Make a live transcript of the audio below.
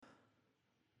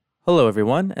Hello,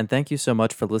 everyone, and thank you so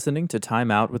much for listening to Time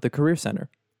Out with the Career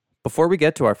Center. Before we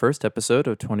get to our first episode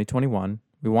of 2021,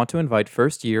 we want to invite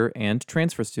first year and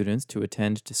transfer students to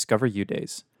attend Discover U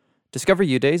Days. Discover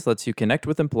U Days lets you connect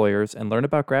with employers and learn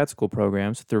about grad school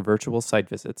programs through virtual site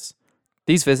visits.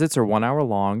 These visits are 1 hour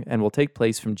long and will take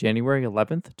place from January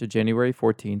 11th to January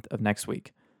 14th of next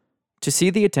week. To see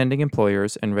the attending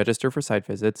employers and register for site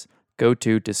visits, go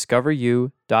to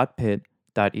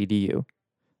discoveru.pitt.edu.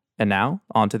 And now,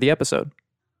 on to the episode.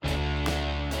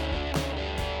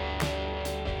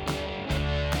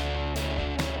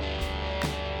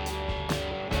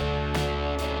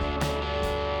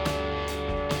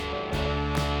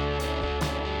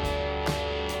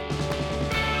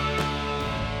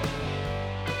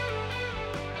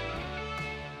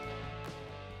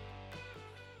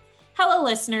 Hello,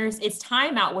 listeners. It's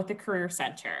Time Out with the Career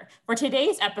Center. For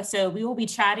today's episode, we will be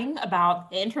chatting about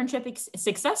the internship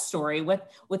success story with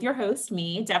your hosts,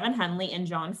 me, Devin Henley, and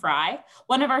John Fry.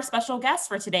 One of our special guests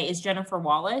for today is Jennifer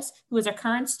Wallace, who is a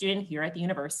current student here at the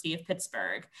University of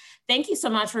Pittsburgh. Thank you so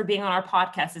much for being on our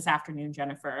podcast this afternoon,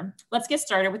 Jennifer. Let's get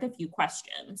started with a few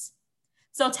questions.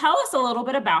 So tell us a little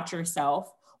bit about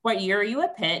yourself. What year are you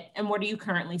at Pitt, and what are you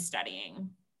currently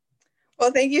studying?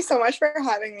 Well, thank you so much for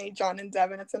having me, John and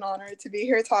Devin. It's an honor to be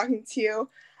here talking to you.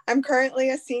 I'm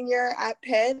currently a senior at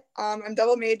Pitt. I'm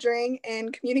double majoring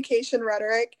in communication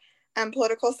rhetoric and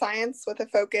political science with a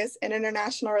focus in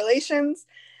international relations,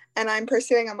 and I'm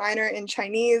pursuing a minor in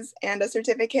Chinese and a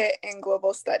certificate in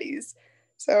global studies.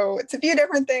 So it's a few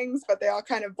different things, but they all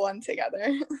kind of blend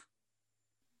together.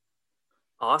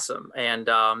 Awesome. And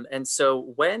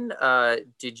so when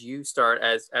did you start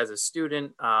as a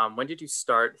student? When did you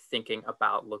start thinking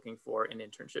about looking for an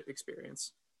internship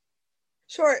experience?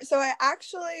 Sure. So I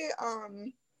actually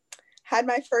had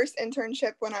my first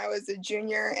internship when I was a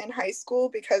junior in high school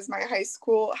because my high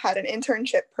school had an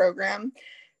internship program.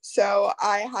 So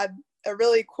I had a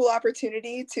really cool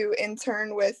opportunity to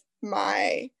intern with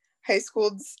my high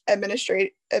school's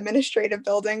administrative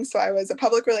building. So I was a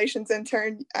public relations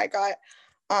intern. I got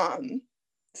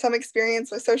some experience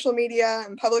with social media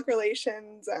and public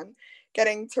relations and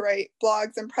getting to write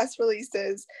blogs and press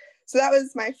releases. So that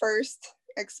was my first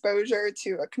exposure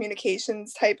to a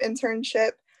communications type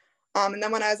internship. And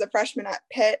then when I was a freshman at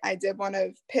Pitt, I did one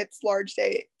of Pitt's large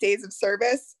days of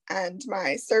service. And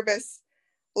my service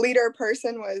leader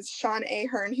person was Sean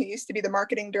Ahern, who used to be the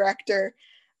marketing director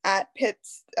at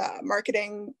Pitt's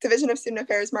marketing division of student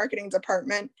affairs marketing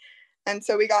department. And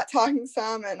so we got talking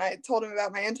some, and I told him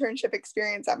about my internship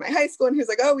experience at my high school. And he was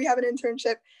like, oh, we have an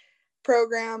internship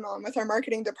program with our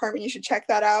marketing department. You should check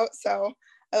that out. So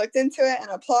I looked into it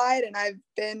and applied, and I've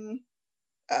been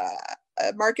a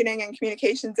marketing and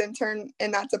communications intern in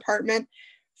that department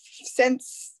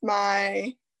since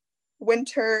my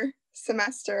winter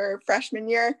semester freshman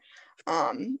year.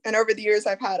 And over the years,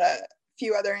 I've had a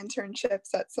few other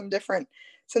internships at some different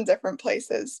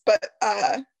places. But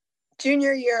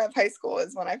junior year of high school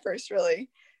is when I first really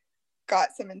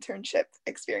got some internship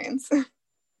experience.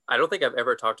 I don't think I've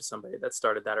ever talked to somebody that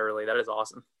started that early. That is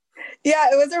awesome. Yeah,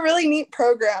 it was a really neat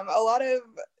program. A lot of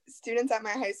students at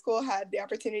my high school had the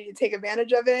opportunity to take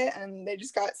advantage of it, and they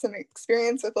just got some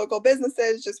experience with local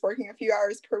businesses, just working a few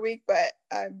hours per week. But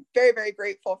I'm very, very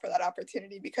grateful for that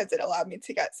opportunity because it allowed me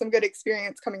to get some good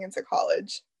experience coming into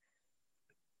college.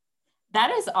 That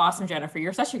is awesome, Jennifer.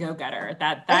 You're such a go-getter.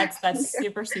 That's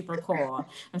super, super cool.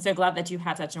 I'm so glad that you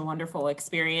had such a wonderful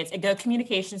experience. And go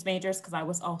communications majors, because I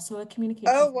was also a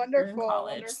communications major in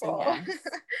college. Wonderful. So,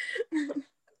 yes.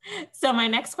 So my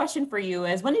next question for you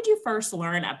is, when did you first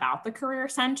learn about the Career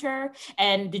Center?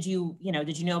 And did you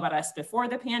know about us before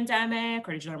the pandemic,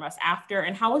 or did you learn about us after?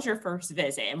 And how was your first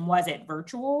visit? And was it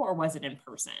virtual or was it in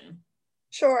person?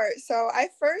 Sure. So I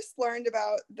first learned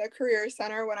about the Career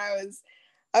Center when I was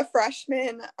a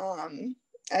freshman.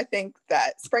 I think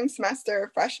that spring semester,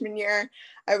 freshman year,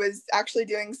 I was actually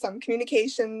doing some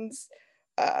communications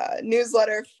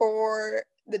newsletter for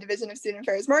the Division of Student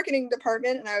Affairs Marketing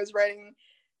Department, and I was writing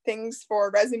things for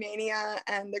Resumania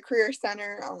and the Career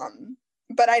Center,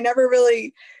 but I never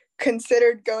really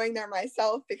considered going there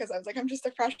myself because I was like, I'm just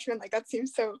a freshman, like that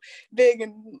seems so big,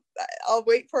 and I'll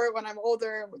wait for it when I'm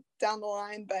older down the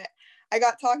line. But I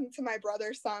got talking to my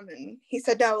brother some, and he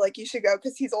said, no, like you should go,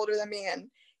 because he's older than me, and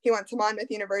he went to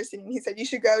Monmouth University, and he said, you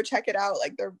should go check it out.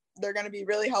 Like they're going to be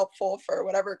really helpful for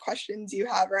whatever questions you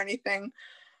have or anything.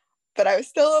 But I was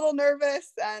still a little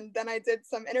nervous. And then I did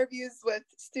some interviews with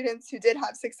students who did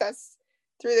have success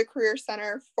through the Career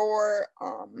Center for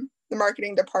the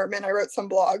marketing department. I wrote some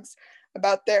blogs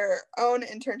about their own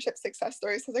internship success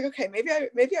stories. So I was like, okay,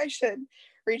 maybe I should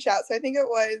reach out. So I think it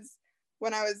was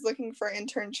when I was looking for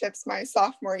internships my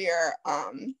sophomore year,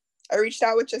 I reached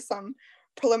out with just some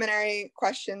preliminary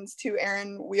questions to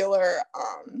Erin Wheeler.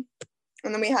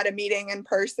 And then we had a meeting in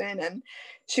person, and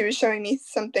she was showing me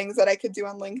some things that I could do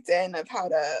on LinkedIn of how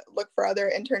to look for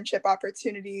other internship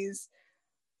opportunities.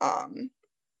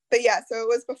 But yeah, so it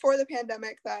was before the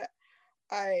pandemic that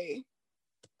I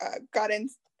got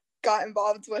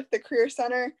involved with the Career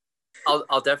Center.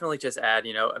 I'll definitely just add,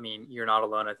 I mean, you're not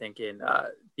alone, I think, in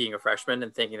being a freshman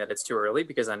and thinking that it's too early,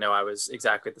 because I know I was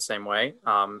exactly the same way.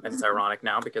 And it's ironic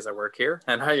now because I work here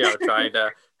and I, trying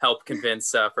to help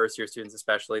convince first year students,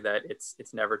 especially, that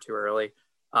it's never too early.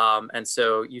 And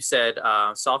so you said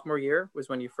sophomore year was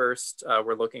when you first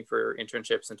were looking for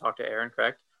internships and talked to Erin,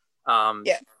 correct?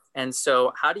 Yeah. And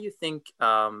so how do you think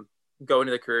going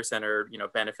to the Career Center,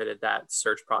 benefited that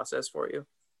search process for you?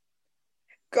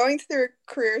 Going to the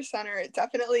Career Center, it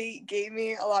definitely gave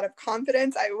me a lot of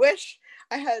confidence. I wish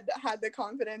I had the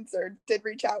confidence or did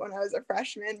reach out when I was a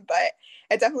freshman, but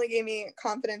it definitely gave me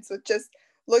confidence with just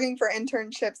looking for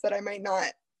internships that I might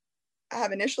not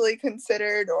have initially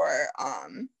considered, or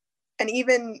and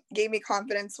even gave me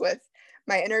confidence with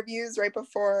my interviews. Right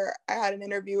before I had an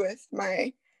interview with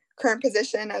my current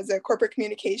position as a corporate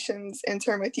communications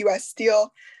intern with US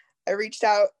Steel, I reached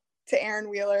out to Erin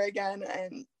Wheeler again,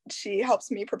 and she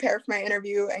helps me prepare for my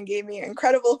interview and gave me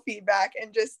incredible feedback.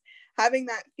 And just having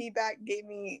that feedback gave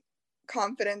me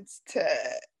confidence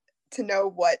to know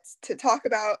what to talk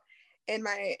about in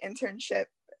my internship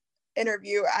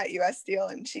interview at US Steel.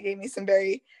 And she gave me some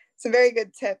very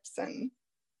good tips. And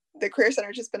the Career Center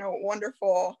has just been a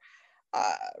wonderful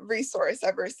resource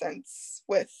ever since,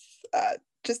 with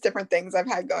just different things I've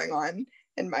had going on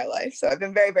in my life. So I've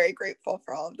been very, very grateful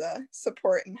for all of the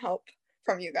support and help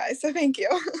from you guys. So thank you.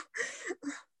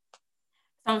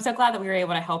 So I'm so glad that we were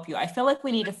able to help you. I feel like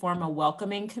we need to form a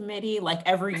welcoming committee, like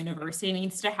every university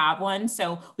needs to have one,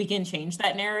 so we can change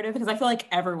that narrative, because I feel like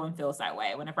everyone feels that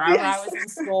way. Whenever I was in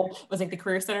school, it was like the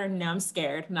Career Center, no, I'm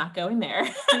scared, I'm not going there.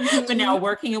 Mm-hmm. But now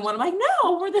working in one, I'm like,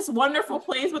 no, we're this wonderful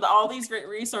place with all these great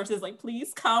resources. Like,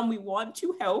 please come, we want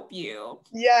to help you.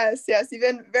 Yes, you've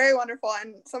been very wonderful.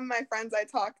 And some of my friends I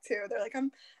talk to, they're like,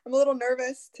 I'm a little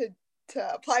nervous to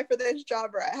apply for this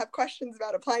job, or I have questions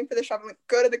about applying for this job. I'm like,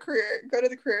 go to the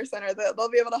Career Center. They'll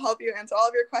be able to help you answer all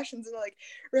of your questions. And they're like,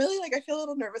 really? Like, I feel a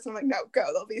little nervous. And I'm like, no, go.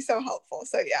 They'll be so helpful.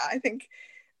 So yeah, I think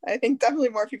definitely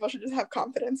more people should just have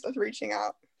confidence with reaching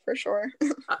out, for sure.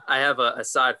 I have a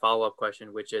side follow-up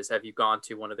question, which is, have you gone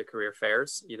to one of the career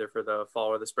fairs, either for the fall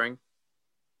or the spring?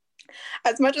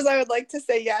 As much as I would like to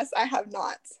say yes, I have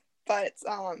not. But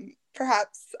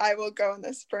perhaps I will go in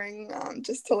the spring,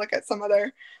 just to look at some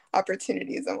other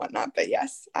opportunities and whatnot. But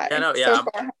yes, so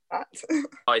far have not.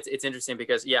 It's interesting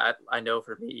because I know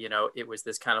for me, it was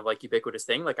this kind of like ubiquitous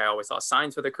thing. Like, I always saw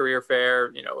signs for the career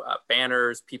fair,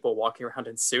 banners, people walking around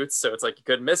in suits, so it's like you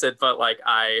couldn't miss it. But like,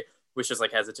 I was just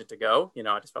like hesitant to go.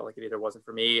 I just felt like it either wasn't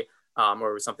for me, or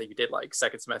it was something you did like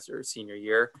second semester or senior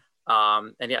year.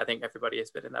 And I think everybody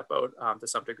has been in that boat to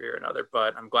some degree or another.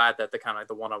 But I'm glad that the kind of like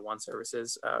the one-on-one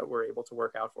services were able to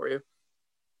work out for you.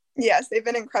 Yes, they've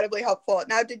been incredibly helpful.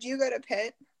 Now, did you go to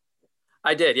Pitt?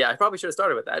 I did. Yeah, I probably should have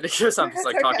started with that, because I'm just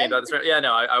like talking about this. Yeah,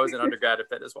 no, I was an undergrad at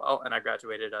Pitt as well, and I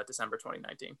graduated December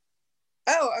 2019.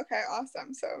 Oh, okay,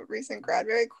 awesome. So recent grad,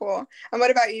 very cool. And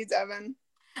what about you, Devin?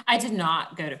 I did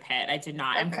not go to Pitt. I did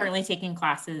not. Okay. I'm currently taking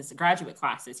graduate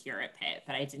classes here at Pitt,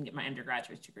 but I didn't get my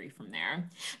undergraduate degree from there.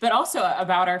 But also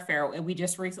about our fair, we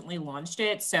just recently launched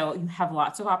it. So you have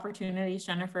lots of opportunities,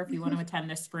 Jennifer, if you want to attend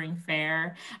the spring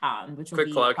fair, which will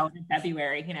be held in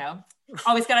February.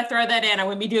 Always got to throw that in. I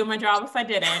wouldn't be doing my job if I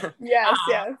didn't. Yes.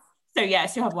 So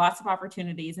yes, you'll have lots of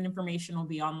opportunities, and information will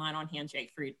be online on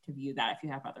Handshake for you to view that if you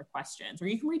have other questions, or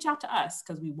you can reach out to us,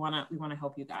 because we want to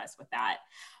help you guys with that.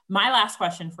 My last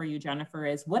question for you, Jennifer,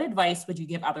 is what advice would you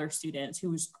give other students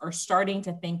who are starting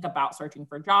to think about searching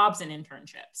for jobs and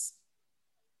internships?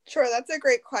 Sure, that's a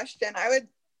great question. I would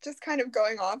just kind of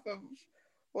going off of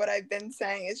what I've been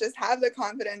saying is just have the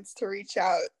confidence to reach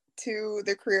out to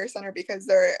the Career Center, because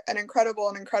they're an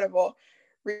incredible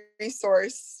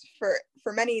resource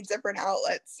for many different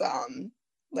outlets.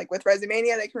 Like with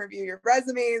Resumania, they can review your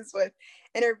resumes. With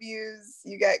interviews,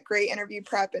 you get great interview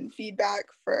prep and feedback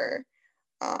for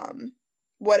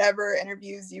whatever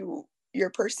interviews you're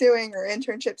pursuing or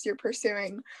internships you're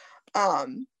pursuing.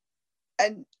 And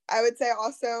I would say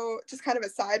also, just kind of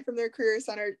aside from their Career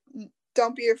Center,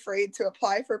 don't be afraid to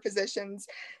apply for positions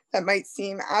that might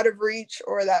seem out of reach,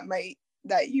 or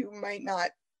that you might not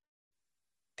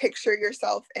picture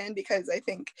yourself in, because I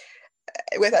think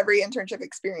with every internship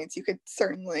experience, you could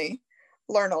certainly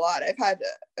learn a lot. I've had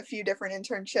a few different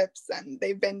internships and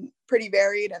they've been pretty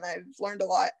varied, and I've learned a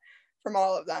lot from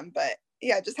all of them. But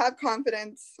yeah, just have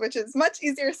confidence, which is much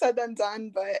easier said than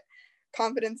done, but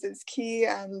confidence is key,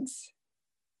 and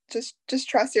just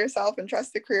trust yourself and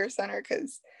trust the Career Center,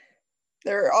 because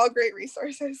they're all great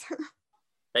resources.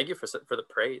 Thank you for the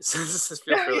praise. This feels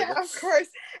really yeah, good. of course.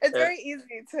 It's very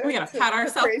easy to. We gotta pat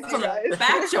ourselves on the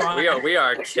back, John. We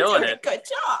are killing it. Good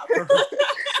job.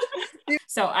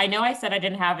 So I know I said I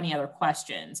didn't have any other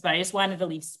questions, but I just wanted to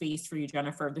leave space for you,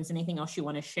 Jennifer. If there's anything else you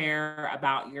want to share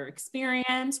about your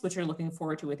experience, what you're looking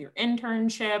forward to with your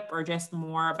internship, or just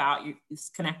more about you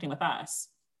connecting with us.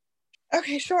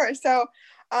 Okay, sure. So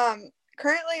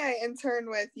currently I intern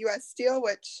with U.S. Steel,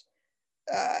 which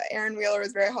Aaron Wheeler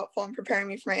was very helpful in preparing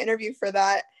me for my interview for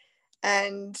that.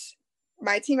 And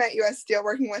my team at U.S. Steel,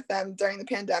 working with them during the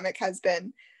pandemic, has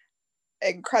been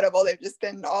incredible. They've just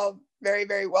been all very,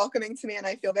 very welcoming to me, and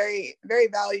I feel very, very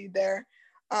valued there.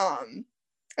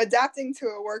 Adapting to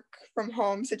a work from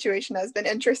home situation has been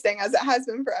interesting, as it has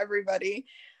been for everybody.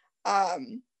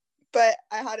 But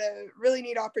I had a really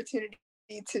neat opportunity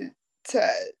to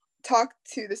talk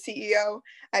to the CEO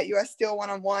at U.S. Steel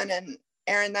one-on-one, and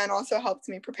Erin then also helped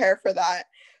me prepare for that.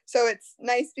 So it's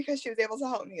nice because she was able to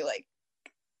help me like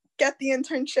get the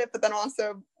internship, but then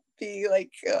also be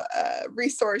like a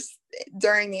resource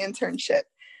during the internship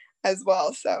as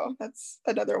well. So that's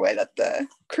another way that the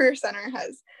Career Center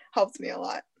has helped me a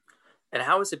lot. And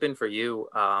how has it been for you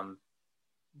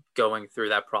going through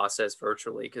that process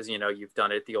virtually? Because, you know, you've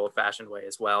done it the old fashioned way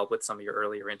as well with some of your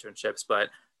earlier internships, but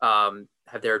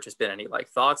have there just been any like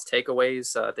thoughts,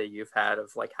 takeaways that you've had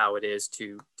of like how it is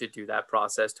to do that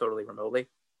process totally remotely?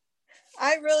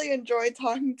 I really enjoy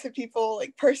talking to people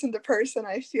like person to person.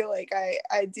 I feel like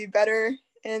I do better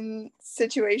in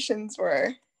situations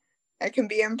where I can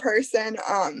be in person.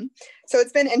 So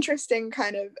it's been interesting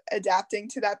kind of adapting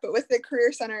to that. But with the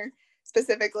Career Center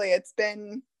specifically, I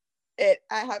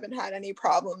haven't had any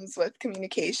problems with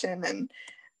communication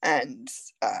and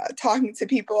talking to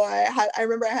people. I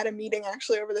remember I had a meeting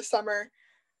actually over the summer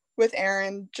with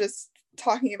Aaron, just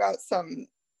talking about some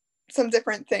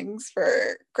different things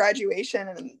for graduation,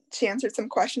 and she answered some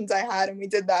questions I had, and we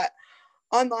did that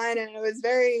online, and it was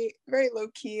very, very low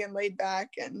key and laid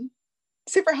back and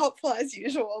super helpful as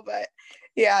usual. But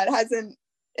yeah,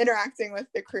 interacting with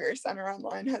the Career Center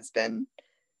online has been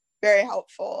very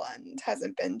helpful and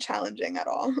hasn't been challenging at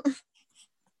all.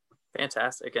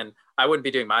 Fantastic. And I wouldn't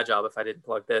be doing my job if I didn't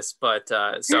plug this, but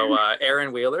so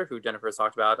Erin Wheeler, who Jennifer has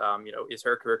talked about, is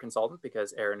her career consultant,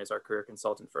 because Erin is our career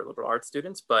consultant for liberal arts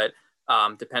students. But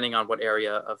depending on what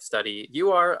area of study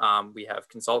you are, we have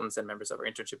consultants and members of our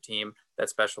internship team that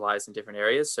specialize in different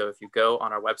areas. So if you go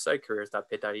on our website,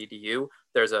 careers.pitt.edu,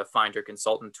 there's a find your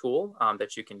consultant tool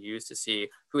that you can use to see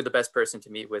who the best person to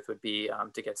meet with would be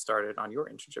to get started on your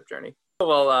internship journey.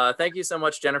 Well, thank you so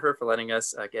much, Jennifer, for letting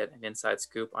us get an inside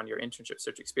scoop on your internship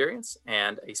search experience.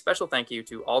 And a special thank you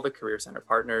to all the Career Center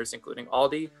partners, including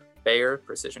Aldi, Bayer,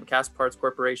 Precision Cast Parts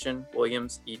Corporation,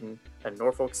 Williams, Eaton, and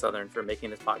Norfolk Southern for making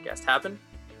this podcast happen.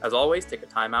 As always, take a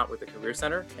time out with the Career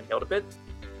Center and hail to Pitt.